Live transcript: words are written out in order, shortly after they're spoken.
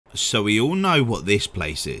So we all know what this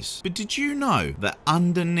place is. But did you know that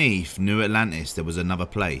underneath New Atlantis there was another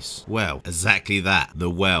place? Well, exactly that. The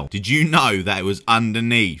well. Did you know that it was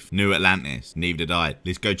underneath New Atlantis? Neither did I.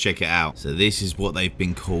 Let's go check it out. So this is what they've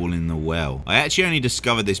been calling the well. I actually only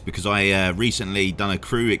discovered this because I recently done a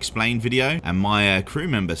crew explain video, and my crew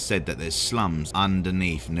member said that there's slums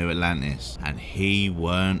underneath New Atlantis, and he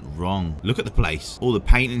weren't wrong. Look at the place. All the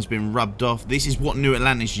painting's been rubbed off. This is what New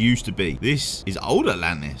Atlantis used to be. This is old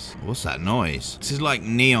Atlantis. What's that noise? This is like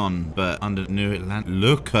neon, but under New Atlantis.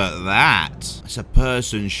 Look at that. It's a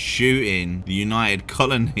person shooting the United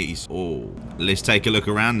Colonies. Oh, let's take a look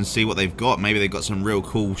around and see what they've got. Maybe they've got some real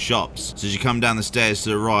cool shops. So as you come down the stairs to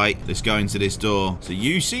the right, let's go into this door. It's a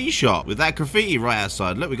UC shop with that graffiti right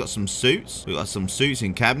outside. Look, we've got some suits. We've got some suits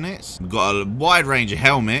in cabinets. We've got a wide range of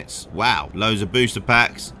helmets. Wow. Loads of booster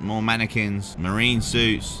packs, more mannequins, marine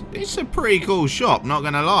suits. It's a pretty cool shop, not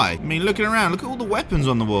gonna lie. I mean, looking around, look at all the weapons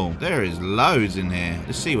on the wall. There is loads in here.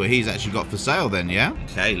 Let's see what he's actually got for sale then, yeah?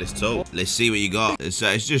 Okay, let's talk. Let's see what you got. It's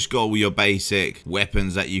just got all your basic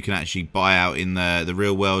weapons that you can actually buy out in the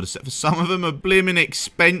real world, except for some of them are blimmin'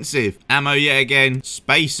 expensive. Ammo yet again.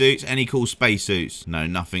 Spacesuits. Any cool spacesuits? No,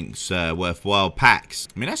 nothing's worthwhile. Packs.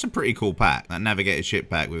 I mean, that's a pretty cool pack. That navigator ship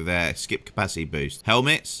pack with their skip capacity boost.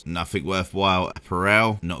 Helmets. Nothing worthwhile.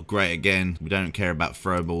 Apparel. Not great again. We don't care about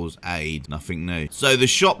throwables. Aid. Nothing new. So the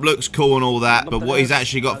shop looks cool and all that, but what he's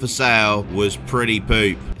actually got for sale was pretty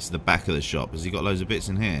poop. It's the back of the shop. Has he got loads of bits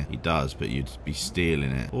in here? He does, but you'd be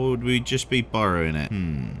stealing it. Or would we just be borrowing it?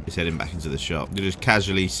 He's heading back into the shop. You're just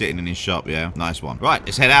casually sitting in his shop, yeah? Nice one. Right,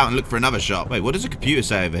 let's head out and look for another shop. Wait, what does the computer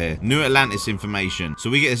say over here? New Atlantis information. So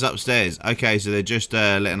we get this upstairs. Okay, so they're just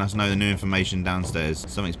letting us know the new information downstairs.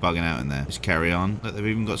 Something's bugging out in there. Let's carry on. Look, they've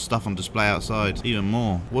even got stuff on display outside. Even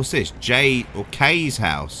more. What's this? J or K's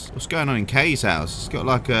house? What's going on in K's house? It's got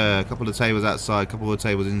like a couple of tables outside, a couple of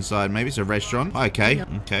tables inside. Maybe it's a restaurant. Okay.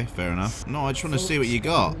 Okay, fair enough. No, I just want to see what you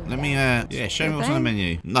got. Let me, yeah, show me what's on the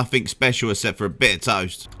menu. Nothing special except for a bit of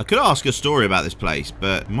toast. I could ask a story about this place,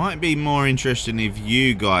 but it might be more interesting if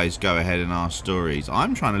you guys go ahead and ask stories.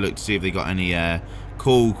 I'm trying to look to see if they got any,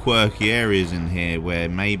 cool quirky areas in here where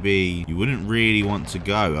maybe you wouldn't really want to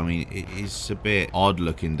go. I mean, it is a bit odd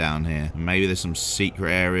looking down here. Maybe there's some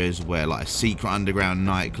secret areas where, like, a secret underground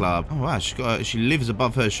nightclub. Oh wow, she lives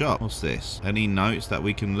above her shop. What's this? Any notes that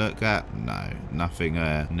we can look at? No, nothing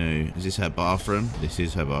new. Is this her bathroom? This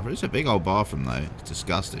is her bathroom. It's a big old bathroom though. It's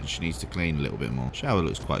disgusting. She needs to clean a little bit more. Shower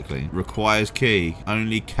looks quite clean. Requires key.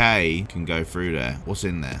 Only K can go through there. What's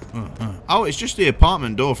in there? Oh, it's just the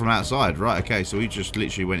apartment door from outside. Right, okay, so we just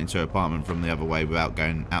literally went into her apartment from the other way without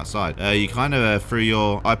going outside. You kind of threw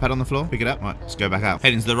your iPad on the floor. Pick it up. Right, let's go back out.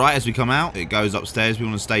 Heading to the right as we come out. It goes upstairs. We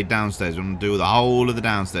want to stay downstairs. We want to do the whole of the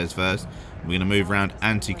downstairs first. We're going to move around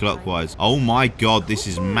anti-clockwise. Oh my god, this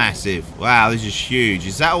is massive. Wow, this is huge.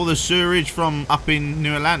 Is that all the sewerage from up in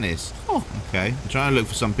New Atlantis? Oh, okay. I'm trying to look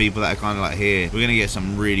for some people that are kind of like here. We're going to get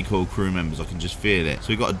some really cool crew members. I can just feel it. So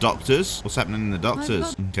we've got a doctors. What's happening in the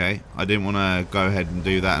doctors? Okay. I didn't want to go ahead and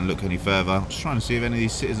do that and look any further. I'm just trying to see if any of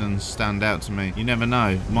these citizens stand out to me. You never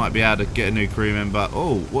know. Might be able to get a new crew member.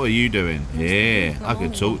 Oh, what are you doing? Yeah, I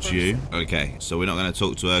could talk to you. Okay, so we're not going to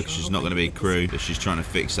talk to her because she's not going to be crew, but she's trying to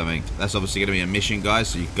fix something. That's obviously going to be a mission, guys,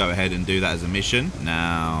 so you can go ahead and do that as a mission.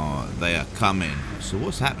 Now, they are coming. So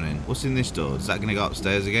what's happening? What's in this door? Is that going to go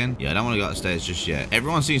upstairs again? Yeah, I don't want to go upstairs just yet.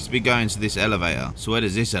 Everyone seems to be going to this elevator. So where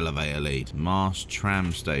does this elevator lead? Mars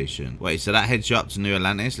tram station. Wait, so that heads you up to New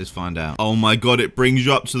Atlantis? Let's find out. Oh my god, it brings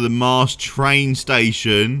you up to the Mars train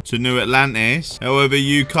station to New Atlantis. However,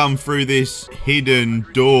 you come through this hidden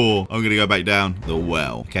door. I'm going to go back down the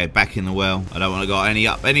well. Okay, back in the well. I don't want to go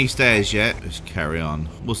up any stairs yet. Let's carry on.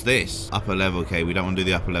 What's this? Upper level. Okay, we don't want to do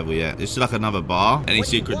the upper level yet. This is like another bar. Any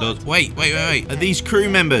secret doors? Wait. Are these crew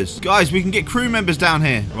members? Guys, we can get crew members down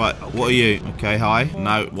here. Right, what are you? Okay, hi.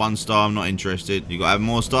 No, 1 star, I'm not interested. You gotta have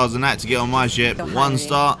more stars than that to get on my ship. 1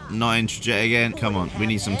 star, not interested again. Come on, we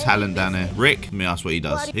need some talent down here. Rick, let me ask what he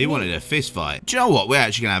does. He wanted a fist fight. Do you know what? We're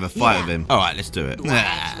actually gonna have a fight with him. Alright, let's do it.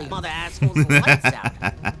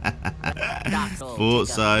 Thought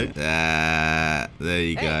so. There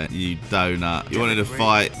you go. You donut. You wanted a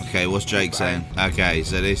fight. Okay, what's Jake saying? Okay,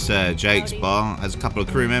 so this Jake's bar has a couple of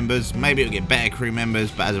crew members. Maybe it'll get better crew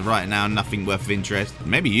members, but as of right now, nothing worth of interest.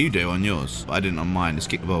 Maybe you do on yours, but I didn't on mine. Let's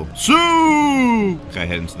kick the ball. Sue! Okay,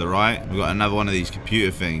 heading to the right. We've got another one of these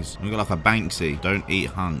computer things. We've got like a Banksy. Don't eat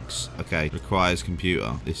hunks. Okay, requires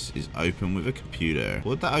computer. This is open with a computer.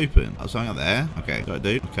 What did that open? Oh, something up there? Okay, got it,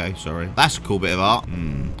 dude. Okay, sorry. That's a cool bit of art.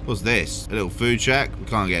 What's this? A little food food shack. We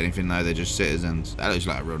can't get anything though. They're just citizens. That looks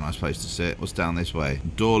like a real nice place to sit. What's down this way?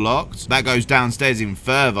 Door locked. That goes downstairs even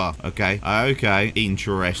further. Okay. Okay.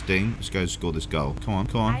 Interesting. Let's go score this goal. Come on.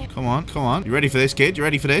 Come on. Come on. Come on. You ready for this, kid? You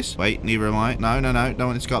ready for this? Wait, neither am I. No, no, no. Don't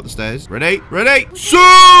want it to go up the stairs. Ready? Ready? So!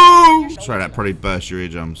 Sorry, that probably burst your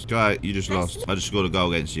eardrums. Guy, you just lost. I just scored a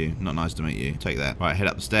goal against you. Not nice to meet you. Take that. Right, head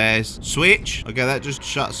up the stairs. Switch. Okay, that just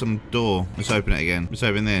shut some door. Let's open it again. Let's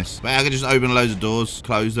open this. Wait, I can just open loads of doors.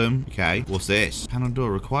 Close them. Okay. What's this? Panel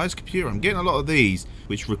door requires computer. I'm getting a lot of these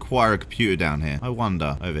which require a computer down here. I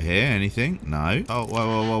wonder. Over here, anything? No. Oh, whoa,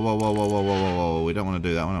 whoa, whoa, whoa, whoa, whoa, whoa, whoa, whoa. We don't want to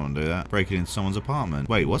do that. We don't want to do that. Breaking into someone's apartment.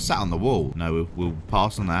 Wait, what's that on the wall? No, we'll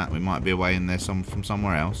pass on that. We might be away in there from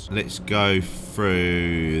somewhere else. Let's go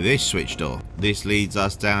through this switch door. This leads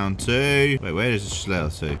us down to... Wait, where does this lead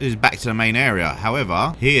us to? This is back to the main area.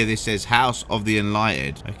 However, here this says House of the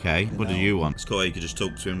Enlightened. Okay, what do you want? It's cool. You could just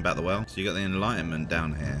talk to him about the well. So you got the Enlightenment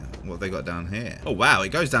down here. What have they got down here? Oh, wow. It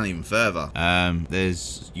goes down even further.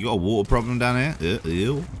 You got a water problem down here?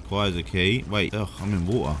 Ew. Requires a key. Wait. Ugh, I'm in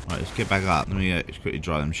water. Right, let's get back up. Let me just quickly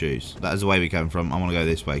dry them shoes. That is the way we came from. I want to go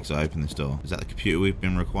this way because I opened this door. Is that the computer we've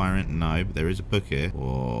been requiring? No, but there is a book here.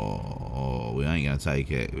 Oh, we ain't going to take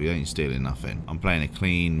it. We ain't stealing nothing. I'm playing a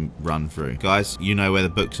clean run through. Guys, you know where the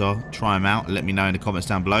books are. Try them out. Let me know in the comments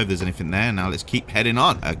down below if there's anything there. Now let's keep heading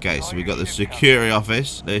on. Okay, so we got the security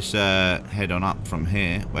office. Let's head on up from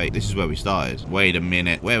here. Wait, this is where we started. Wait a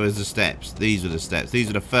minute. Where was the steps? These were the steps. These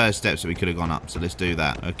are the first steps that we could have gone up. So let's do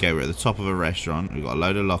that. Okay, we're at the top of a restaurant. We've got a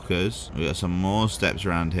load of lockers. We've got some more steps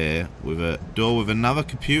around here with a door with another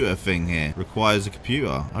computer thing here. Requires a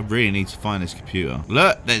computer. I really need to find this computer.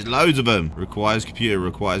 Look, there's loads of them. Requires computer.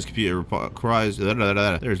 Requires computer. Requires...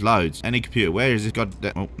 There's loads. Any computer. Where is this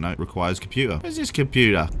goddamn... Oh, no. Requires computer. Where's this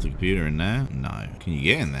computer? Is the computer in there? No. Can you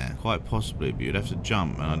get in there? Quite possibly, but you'd have to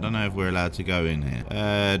jump. And I don't know if we're allowed to go in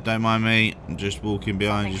here. Don't mind me. I'm just walking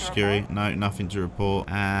behind you, security. No, nothing to report.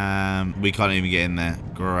 We can't even get in there.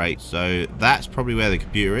 Great. So that's probably where the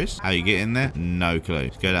computer is. How you get in there? No clue.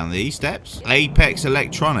 Let's go down these steps. Apex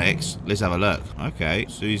Electronics. Let's have a look. Okay.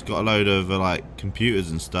 So he's got a load of like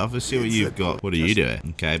computers and stuff. Let's see what you've got. What are you doing?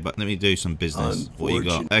 Okay, but let me do some business. What you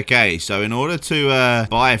got? Okay, so in order to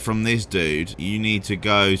buy from this dude, you need to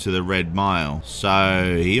go to the Red Mile.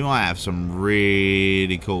 So he might have some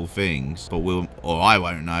really cool things, but I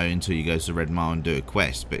won't know until you go to the Red Mile and do a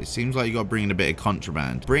quest. But it seems like you got to bring in a bit of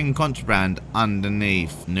contraband. Bring contraband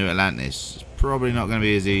underneath New Atlantis. Probably not going to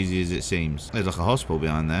be as easy as it seems. There's like a hospital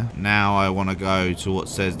behind there. Now I want to go to what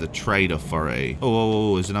says the Trade Authority.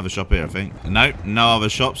 Oh, there's another shop here, I think. Nope, no other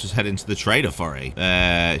shops. Just head into the Trade Authority.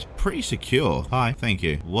 It's pretty secure. Hi, thank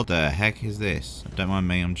you. What the heck is this? Don't mind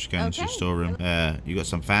me. I'm just going into the storeroom. You got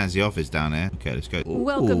some fancy office down there. Okay, let's go. Ooh,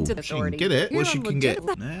 welcome to the authority. Get it? What she can get?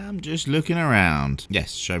 I'm just looking around.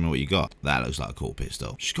 Yes, show me what you got. That looks like a cool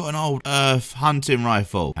pistol. She's got an old Earth hunting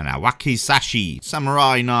rifle and a wakizashi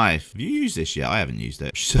samurai knife. Have you used this yet? I haven't used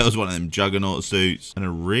it. She sells one of them juggernaut suits and a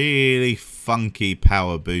really funky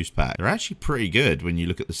power boost pack. They're actually pretty good when you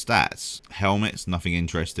look at the stats. Helmets, nothing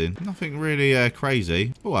interesting. Nothing really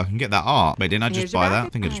crazy. Oh, I can get that art. Wait, didn't I just buy that? I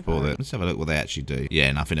think I just bought it. Let's have a look what they actually do.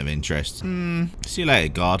 Yeah, nothing of interest. See you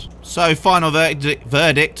later, God. So, final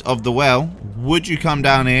verdict of the well. Would you come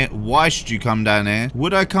down here? Why should you come down here?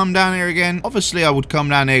 Would I come down here again? Obviously, I would come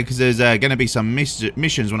down here because there's going to be some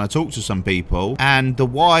missions when I talk to some people. And the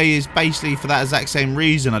why is basically for that exact same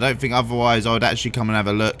reason. I don't think otherwise I would actually come and have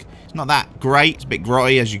a look. It's not that great. It's a bit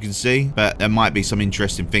grotty, as you can see, but there might be some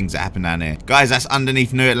interesting things that happen down here. Guys, that's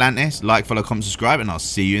Underneath New Atlantis. Like, follow, comment, subscribe, and I'll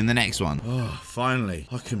see you in the next one. Oh, finally,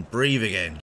 I can breathe again.